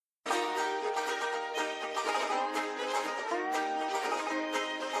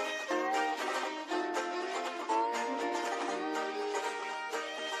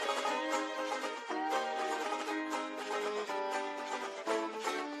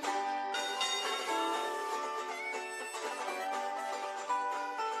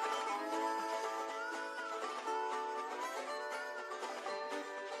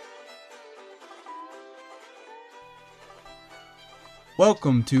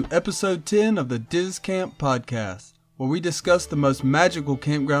Welcome to episode 10 of the Diz Camp podcast, where we discuss the most magical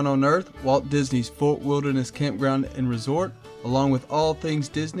campground on earth, Walt Disney's Fort Wilderness Campground and Resort, along with all things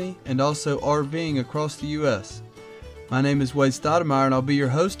Disney and also RVing across the U.S. My name is Wade Stoudemire and I'll be your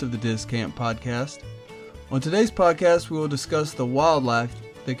host of the Diz Camp podcast. On today's podcast, we will discuss the wildlife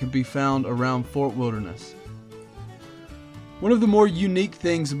that can be found around Fort Wilderness. One of the more unique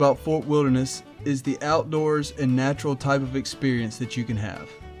things about Fort Wilderness is the outdoors and natural type of experience that you can have.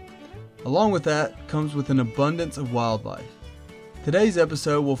 Along with that comes with an abundance of wildlife. Today's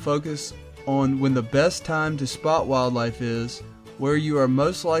episode will focus on when the best time to spot wildlife is, where you are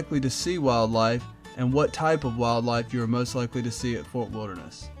most likely to see wildlife, and what type of wildlife you are most likely to see at Fort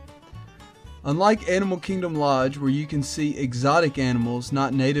Wilderness. Unlike Animal Kingdom Lodge, where you can see exotic animals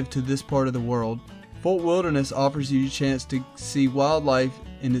not native to this part of the world, Fort Wilderness offers you a chance to see wildlife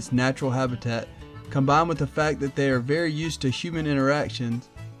in its natural habitat. Combined with the fact that they are very used to human interactions,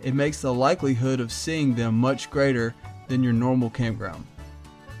 it makes the likelihood of seeing them much greater than your normal campground.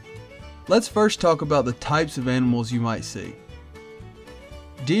 Let's first talk about the types of animals you might see.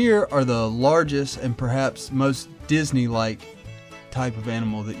 Deer are the largest and perhaps most Disney-like type of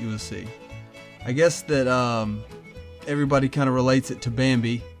animal that you will see. I guess that everybody kind of relates it to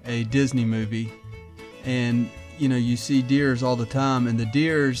Bambi, a Disney movie. And, you see deers all the time, and the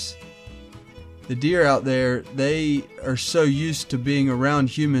deer out there, they are so used to being around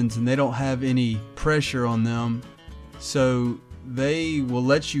humans and they don't have any pressure on them. So they will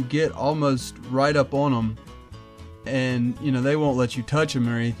let you get almost right up on them, and, they won't let you touch them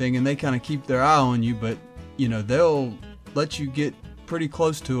or anything, and they kind of keep their eye on you, but, they'll let you get pretty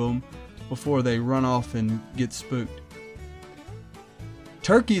close to them before they run off and get spooked.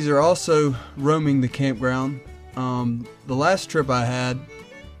 Turkeys are also roaming the campground. The last trip I had,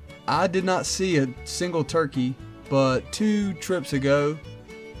 I did not see a single turkey, but 2 trips ago,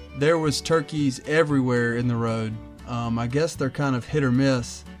 there was turkeys everywhere in the road. I guess they're kind of hit or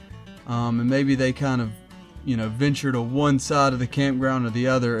miss, and maybe they kind of, venture to one side of the campground or the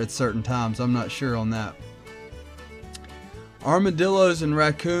other at certain times. I'm not sure on that. Armadillos and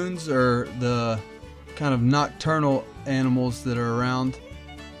raccoons are the kind of nocturnal animals that are around.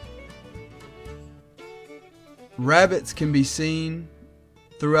 Rabbits can be seen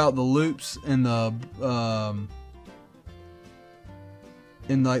throughout the loops in the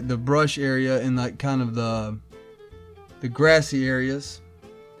the brush area, in kind of the grassy areas.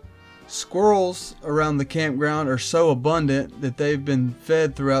 Squirrels around the campground are so abundant that they've been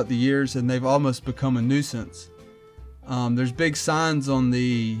fed throughout the years and they've almost become a nuisance. There's big signs on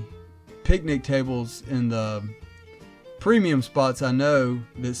the picnic tables in the premium spots I know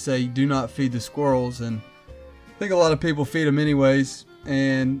that say do not feed the squirrels, and I think a lot of people feed them anyways,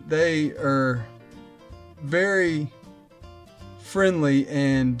 and they are very friendly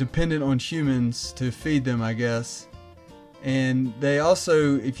and dependent on humans to feed them, I guess. And they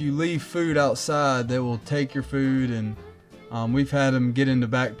also, if you leave food outside, they will take your food, and we've had them get into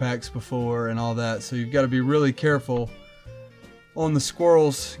backpacks before and all that, so you've got to be really careful on the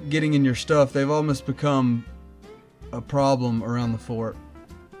squirrels getting in your stuff. They've almost become a problem around the fort.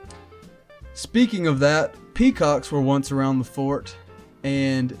 Speaking of that, peacocks were once around the fort,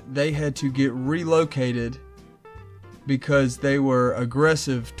 and they had to get relocated because they were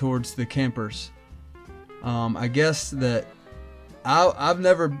aggressive towards the campers. I guess that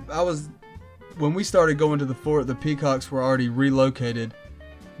when we started going to the fort, the peacocks were already relocated,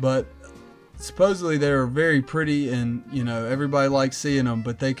 but supposedly they were very pretty and, everybody liked seeing them,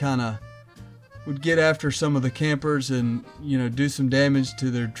 but they kind of would get after some of the campers and, do some damage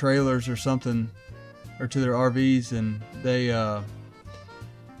to their trailers or something, or to their RVs, and they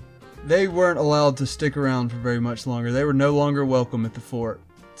weren't allowed to stick around for very much longer. They were no longer welcome at the fort,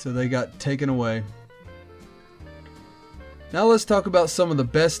 so they got taken away. Now let's talk about some of the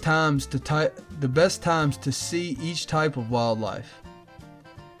best times to see each type of wildlife.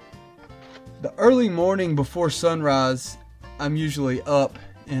 The early morning before sunrise, I'm usually up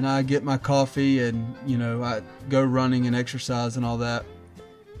and I get my coffee and, I go running and exercise and all that.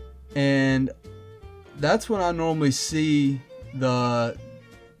 And that's when I normally see the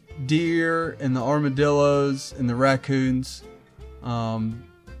deer and the armadillos and the raccoons.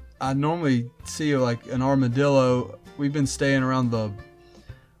 I normally see like an armadillo. We've been staying around the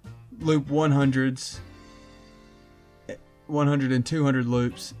loop 100s, 100 and 200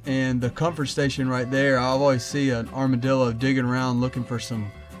 loops, and the comfort station right there, I always see an armadillo digging around looking for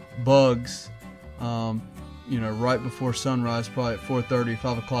some bugs, right before sunrise, probably at 4:30,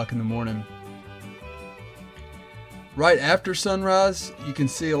 5 o'clock in the morning. Right after sunrise, you can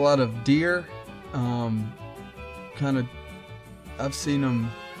see a lot of deer, kind of I've seen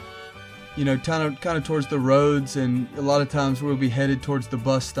them, kind of towards the roads, and a lot of times we'll be headed towards the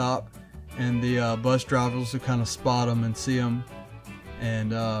bus stop, and the bus drivers will kind of spot them and see them,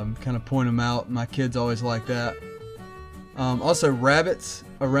 and kind of point them out. My kids always like that. Also, rabbits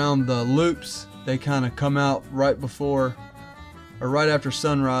around the loops, they kind of come out right before or right after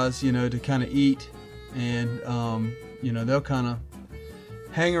sunrise, to kind of eat, and they'll kind of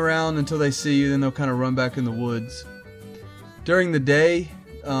hang around until they see you, then they'll kind of run back in the woods. During the day,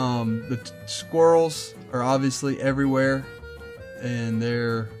 the squirrels are obviously everywhere, and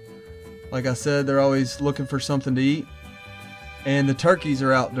they're, like I said, they're always looking for something to eat. And the turkeys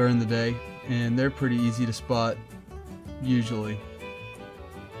are out during the day, and they're pretty easy to spot usually.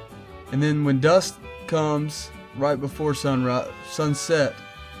 And then when dusk comes, right before sunset,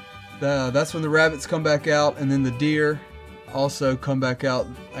 that's when the rabbits come back out, and then the deer also come back out.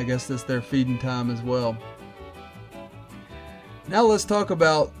 I guess that's their feeding time as well. Now let's talk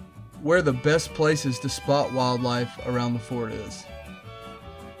about where the best places to spot wildlife around the fort is.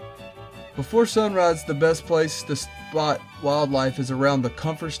 Before sunrise, the best place to spot wildlife is around the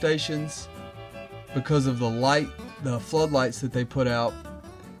comfort stations because of the light, the floodlights that they put out,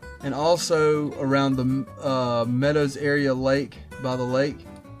 and also around the Meadows area lake, by the lake,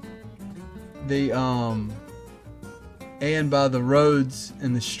 and by the roads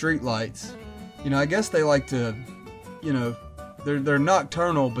and the street lights. I guess they like to, they're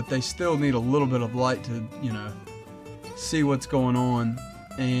nocturnal, but they still need a little bit of light to, see what's going on.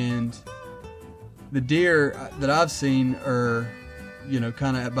 And the deer that I've seen are,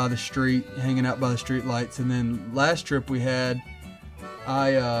 kind of by the street, hanging out by the street lights. And then last trip we had,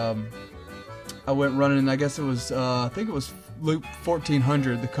 I went running, and I guess it was, I think it was Loop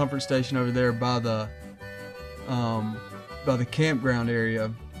 1400, the comfort station over there by the campground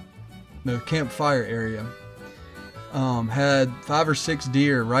area, the campfire area. Had 5 or 6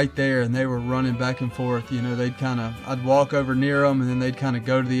 deer right there, and they were running back and forth. I'd walk over near them, and then they'd kind of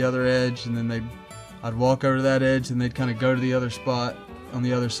go to the other edge, and then I'd walk over to that edge, and they'd kind of go to the other spot on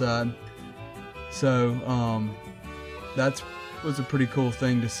the other side. So that was a pretty cool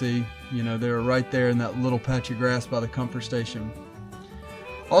thing to see. They were right there in that little patch of grass by the comfort station.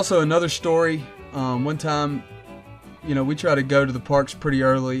 Also, another story, one time, we try to go to the parks pretty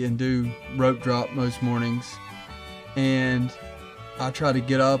early and do rope drop most mornings. And I try to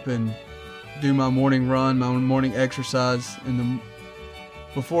get up and do my morning run, my morning exercise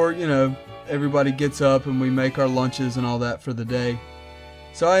before, everybody gets up and we make our lunches and all that for the day.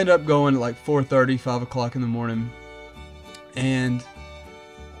 So I end up going at like 4:30, 5 o'clock in the morning. And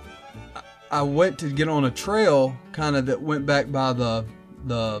I went to get on a trail kind of that went back by the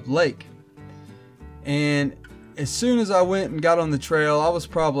lake. And as soon as I went and got on the trail, I was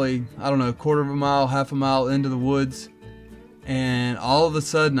probably, a quarter of a mile, half a mile into the woods. And all of a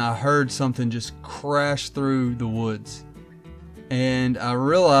sudden I heard something just crash through the woods. And I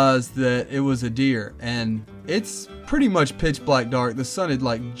realized that it was a deer. And it's pretty much pitch black dark. The sun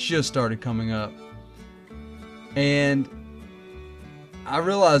had just started coming up. And I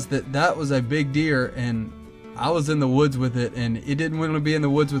realized that was a big deer, and I was in the woods with it, and it didn't want to be in the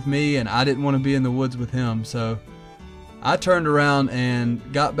woods with me, and I didn't want to be in the woods with him. So I turned around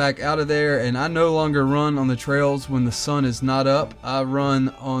and got back out of there, and I no longer run on the trails when the sun is not up. I run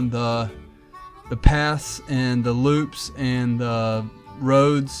on the paths and the loops and the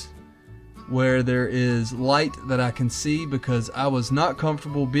roads where there is light that I can see, because I was not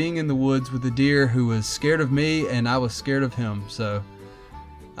comfortable being in the woods with a deer who was scared of me, and I was scared of him. So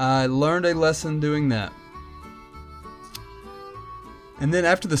I learned a lesson doing that. And then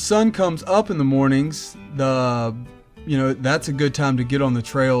after the sun comes up in the mornings, that's a good time to get on the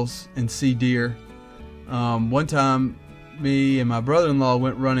trails and see deer. One time, me and my brother-in-law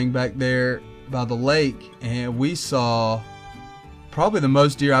went running back there by the lake, and we saw probably the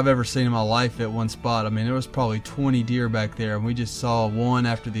most deer I've ever seen in my life at one spot. I mean, there was probably 20 deer back there, and we just saw one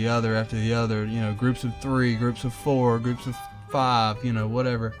after the other, groups of 3, groups of 4, groups of 5,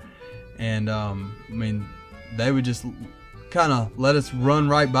 whatever. And, they would just kind of let us run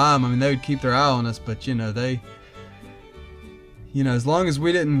right by them. I mean, they would keep their eye on us, but, as long as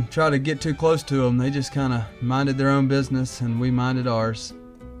we didn't try to get too close to them, they just kind of minded their own business, and we minded ours.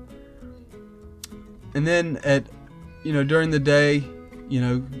 And then during the day,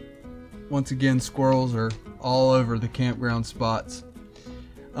 once again, squirrels are all over the campground spots.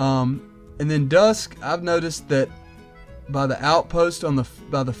 And then dusk, I've noticed that by the outpost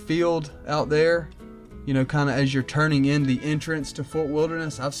by the field out there, kind of as you're turning in the entrance to Fort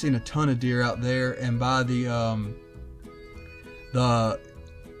Wilderness, I've seen a ton of deer out there. And by the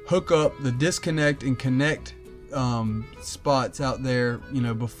hookup, the disconnect and connect spots out there,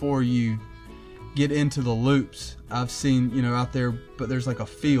 before you get into the loops. I've seen, out there, but there's like a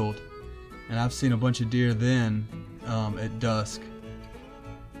field, and I've seen a bunch of deer then at dusk.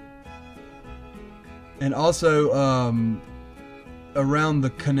 And also around the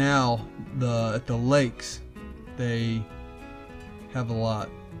canal, at the lakes, they have a lot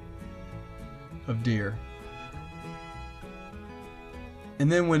of deer.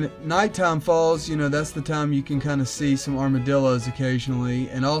 And then when nighttime falls, that's the time you can kind of see some armadillos occasionally.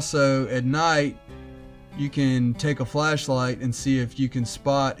 And also at night, you can take a flashlight and see if you can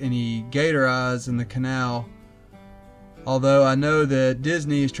spot any gator eyes in the canal. Although I know that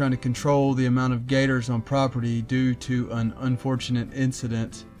Disney is trying to control the amount of gators on property due to an unfortunate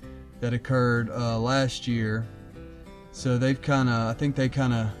incident that occurred last year. So I think they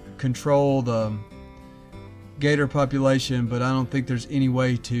kind of control the gator population, but I don't think there's any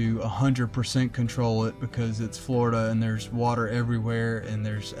way to 100% control it, because it's Florida and there's water everywhere and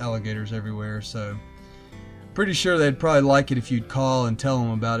there's alligators everywhere. So pretty sure they'd probably like it if you'd call and tell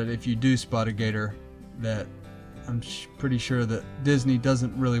them about it if you do spot a gator. That I'm pretty sure that Disney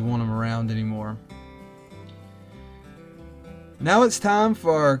doesn't really want them around anymore. Now it's time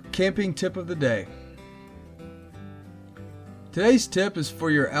for our camping tip of the day. Today's tip is for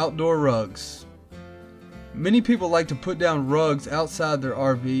your outdoor rugs. Many people like to put down rugs outside their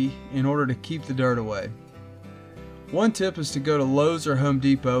RV in order to keep the dirt away. One tip is to go to Lowe's or Home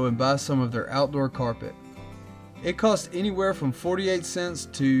Depot and buy some of their outdoor carpet. It costs anywhere from 48 cents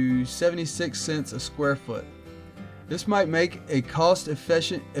to 76 cents a square foot. This might make a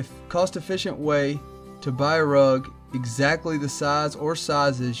cost-efficient way to buy a rug exactly the size or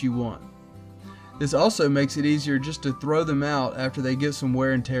sizes you want. This also makes it easier just to throw them out after they get some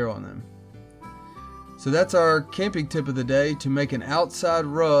wear and tear on them. So that's our camping tip of the day: to make an outside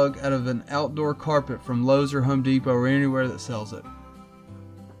rug out of an outdoor carpet from Lowe's or Home Depot or anywhere that sells it.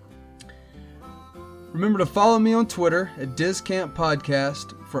 Remember to follow me on Twitter at DizCamp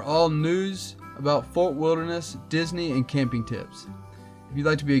Podcast for all news about Fort Wilderness, Disney, and camping tips. If you'd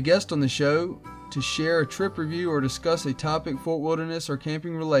like to be a guest on the show, to share a trip review or discuss a topic Fort Wilderness or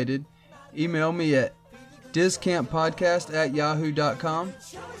camping related, email me at dizcamppodcast@yahoo.com.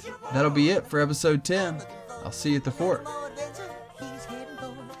 That'll be it for episode 10. I'll see you at the fort.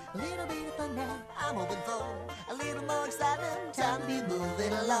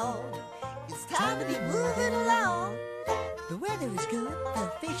 It's time to be moving along. The weather is good,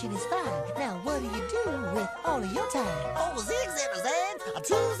 the fishing is fine. Now what do you do with all of your time? Oh, zigs and a zands, a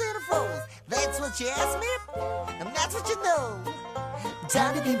twos and a froze. That's what you asked me, and that's what you know.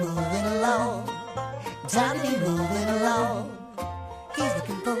 Time to be moving along. Time to be moving along. He's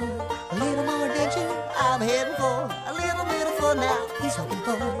looking for a little more adventure. I'm heading for a little bit of fun now. He's hoping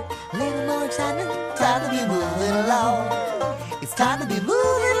for a little more excitement. Time to be moving along. It's time to be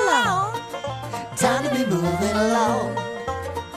moving along. Time to be moving along.